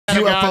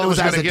UFOs that was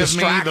as going a to give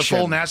me the distraction.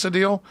 full NASA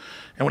deal.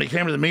 And when he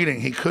came to the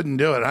meeting, he couldn't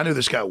do it. I knew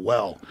this guy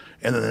well.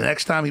 And then the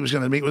next time he was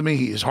going to meet with me,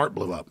 his heart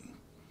blew up.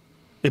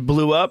 It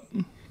blew up?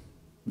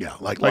 Yeah,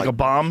 like a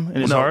bomb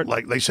in his heart?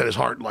 Like they said his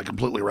heart like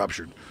completely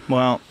ruptured.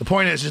 Well, the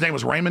point is his name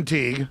was Raymond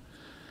Teague.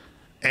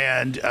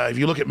 And if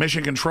you look at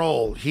Mission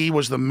Control, he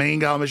was the main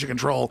guy on Mission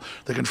Control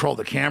that controlled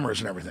the cameras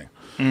and everything.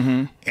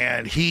 Mm-hmm.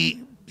 And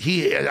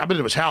I've been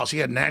to his house. He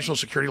had national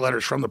security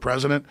letters from the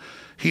president.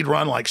 He'd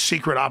run like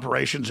secret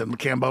operations in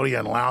Cambodia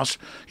and Laos.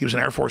 He was an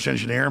Air Force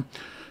engineer.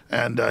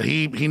 And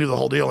he knew the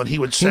whole deal. And he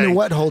would say, He knew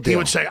what whole deal? He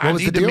would say, I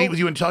need to meet with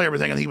you and tell you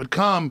everything. And he would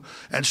come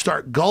and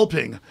start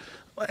gulping.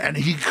 And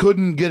he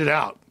couldn't get it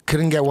out.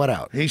 Couldn't get what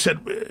out? He said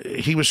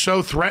he was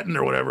so threatened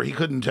or whatever, he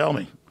couldn't tell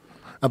me.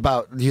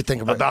 About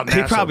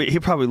NASA. He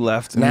probably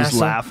left and he was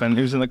laughing.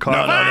 He was in the car.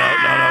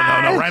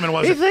 No. Raymond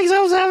wasn't. He thinks I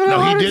was having a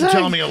heart he did attack.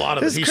 tell me a lot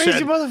of it. This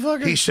crazy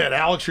motherfucker. He said,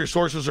 Alex, your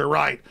sources are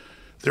right.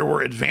 There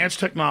were advanced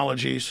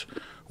technologies.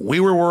 We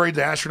were worried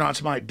the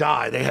astronauts might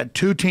die. They had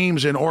 2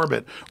 teams in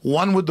orbit,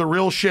 one with the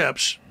real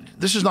ships.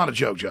 This is not a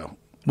joke, Joe.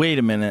 Wait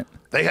a minute.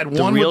 They had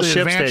the one real with the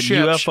ships advanced that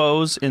had ships.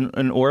 UFOs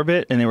in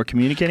orbit, and they were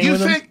communicating You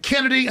with them? think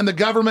Kennedy and the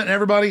government and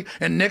everybody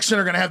and Nixon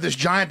are going to have this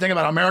giant thing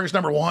about America's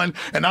 #1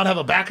 and not have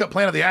a backup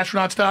plan if the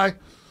astronauts die?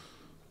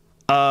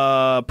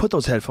 Put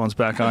those headphones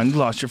back on. You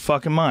lost your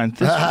fucking mind.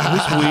 This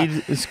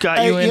weed has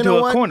got you into know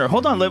a what? corner.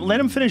 Hold on. Let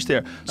him finish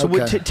there. So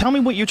Okay. tell me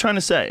what you're trying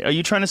to say. Are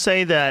you trying to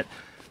say that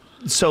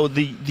so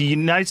the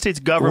United States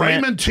government...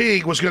 Raymond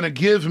Teague was going to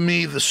give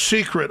me the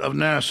secret of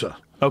NASA.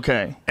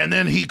 Okay. And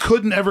then he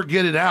couldn't ever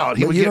get it out.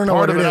 He But would you get don't know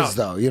part what of it it is, out.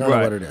 though. You don't know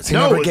what it is. He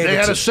No, never gave they it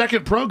had to a you.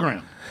 second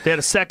program. They had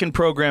a second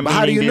program. But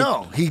how do you meaning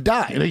know? He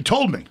died. And he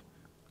told me.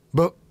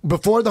 But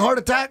before the heart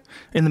attack?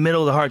 In the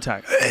middle of the heart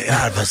attack.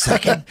 Out of a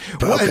second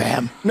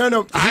program.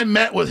 No. I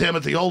met with him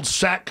at the old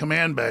SAC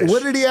command base.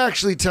 What did he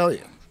actually tell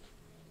you?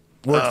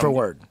 Word for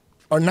word.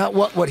 Or not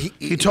what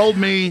he told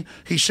me.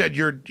 He said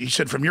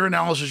from your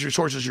analysis, your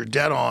sources, you're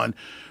dead on.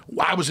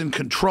 I was in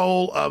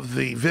control of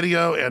the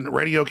video and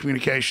radio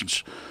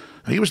communications.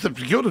 He was you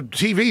go to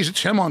TVs.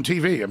 It's him on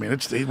TV. I mean,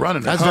 he's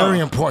running. That's very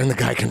important. The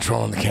guy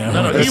controlling the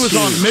camera. No, he was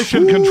on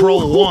Mission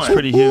Control 1. It's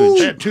pretty huge.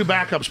 They had 2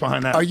 backups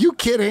behind that. Are you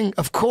kidding?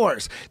 Of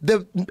course.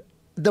 The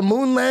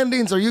moon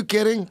landings. Are you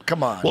kidding?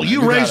 Come on. Well,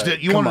 you raised it.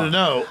 You wanted to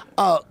know.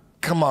 Oh,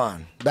 come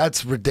on.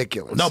 That's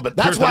ridiculous. No, but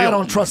that's here's the why I deal.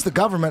 don't trust the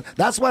government.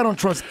 That's why I don't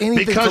trust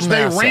anything Because from they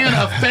NASA. ran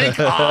a fake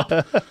op.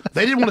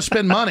 They didn't want to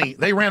spend money.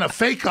 They ran a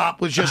fake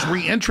op with just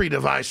re-entry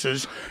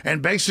devices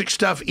and basic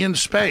stuff in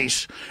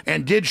space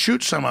and did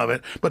shoot some of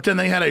it. But then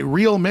they had a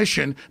real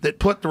mission that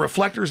put the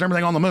reflectors and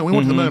everything on the moon. We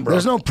went to the moon, bro.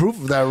 There's no proof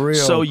of that real.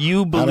 So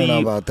you believe... I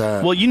don't know about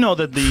that. Well, you know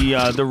that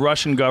the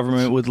Russian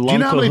government with Do you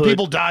know how many Lunkahood-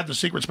 people died in the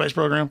secret space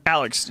program?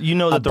 Alex, you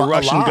know that A lot.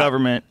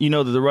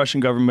 the Russian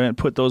government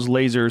put those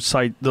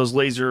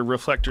laser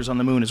reflectors on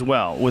the moon as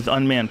well with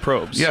unmanned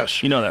probes.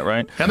 Yes. You know that,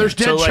 right? And there's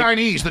dead So, like,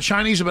 Chinese. The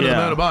Chinese have been to the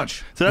moon a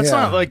bunch. So that's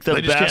Yeah. not like the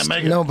They just best. can't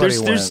make it. Nobody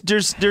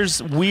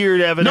there's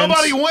weird evidence.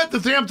 Nobody went. The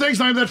damn thing's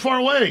not even that far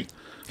away.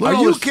 Look Are at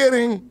all you this-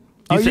 kidding?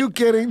 Are you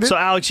kidding? So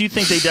Alex, you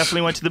think they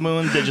definitely went to the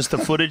moon? That just the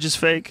footage is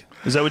fake?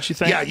 Is that what you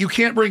think? Yeah, you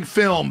can't bring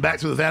film back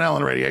through the Van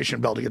Allen radiation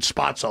belt to get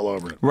spots all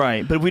over it.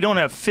 Right, but if we don't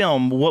have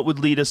film, what would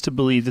lead us to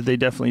believe that they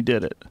definitely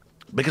did it?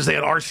 Because they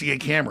had RCA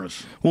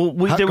cameras. Well,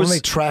 How there come was they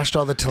trashed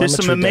all the there's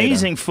telemetry some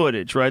amazing data?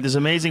 footage, right? There's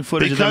amazing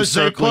footage Because of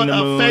them they circling put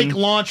the a moon. fake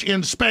launch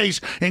in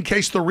space in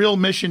case the real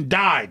mission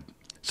died.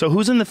 So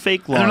who's in the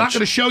fake And they're not launch?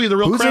 going to show you the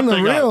real Who's crap in the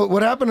they got. real?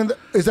 What happened?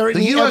 Is there The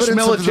any U.S. evidence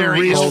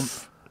military of the real?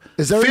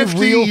 Is there any 50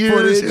 real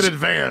years footage? in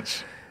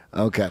advance.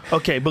 Okay.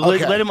 Okay, but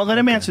Okay. let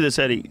him answer this,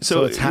 Eddie.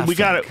 So it's half we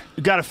got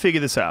fake. to figure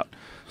this out.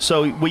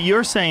 So what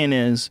you're saying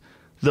is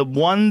the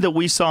one that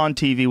we saw on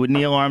TV with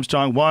Neil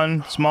Armstrong,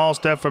 one small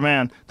step for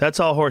man, that's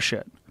all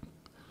horseshit.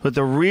 But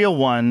the real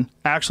one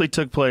actually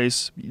took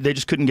place. They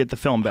just couldn't get the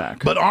film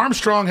back. But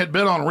Armstrong had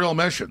been on real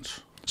missions.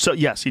 So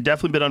yes, he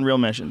definitely been on real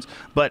missions.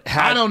 But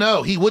I don't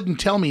know. He wouldn't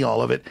tell me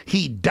all of it.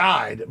 He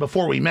died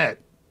before we met.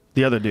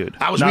 the other dude.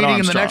 I was not meeting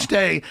him the Armstrong. next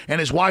day, and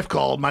his wife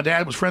called. My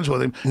dad was friends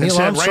with him and Neil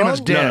said Armstrong?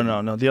 Raymond's dead.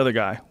 No, the other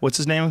guy. What's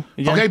his name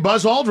again? Okay,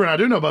 Buzz Aldrin. I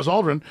do know Buzz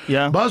Aldrin.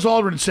 Yeah. Buzz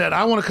Aldrin said,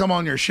 I want to come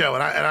on your show.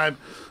 And I'm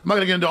not going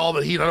to get into all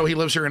the heat. I know he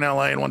lives here in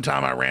L.A., and one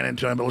time I ran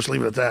into him, but let's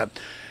leave it at that.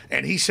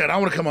 And he said, I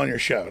want to come on your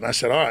show. And I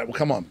said, all right, well,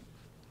 come on.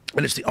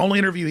 And it's the only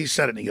interview he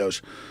said it, and he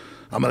goes,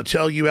 I'm going to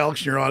tell you, Alex,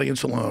 and your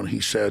audience alone. He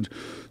said,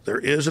 there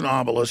is an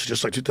obelisk,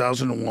 just like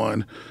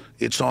 2001.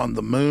 It's on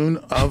the moon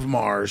of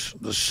Mars,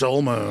 the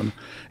sole moon,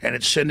 and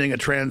it's sending a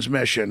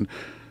transmission,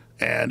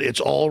 and it's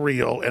all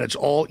real, and it's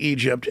all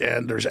Egypt,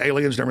 and there's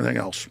aliens and everything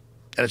else.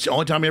 And it's the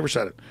only time he ever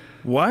said it.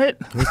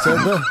 What? Who said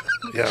that?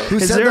 Yeah. Who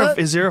Is said there that?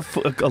 is there a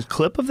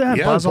clip of that?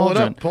 Yeah, Buzz pull Aldrin. it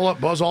up. Pull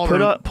up Buzz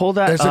Aldrin. Pull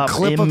that There's a up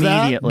clip of that?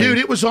 immediately. Dude,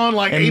 it was on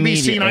like ABC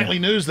Immediately. Nightly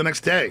News the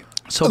next day.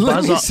 So Let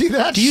Buzz me Al- see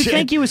that Do you shit.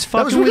 think he was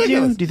That was fucking with you?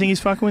 ridiculous. Do you think he's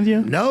fucking with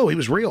you? No, he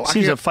was real.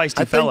 Seems a I can't-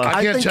 feisty fella.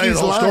 I can't think tell you he's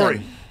the whole lying.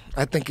 story.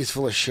 I think he's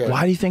full of shit.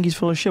 Why do you think he's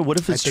full of shit? What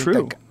if it's think true?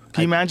 that-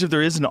 Can you imagine if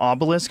there is an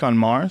obelisk on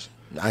Mars?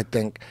 I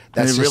think And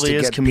that's it just really to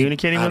is get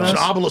communicating I with don't There's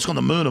us? an obelisk on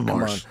the moon of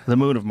Mars. The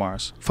moon of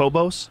Mars.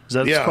 Phobos? Is that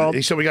what it's Yeah, called?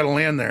 he said we got to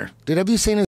land there. Dude, have you seen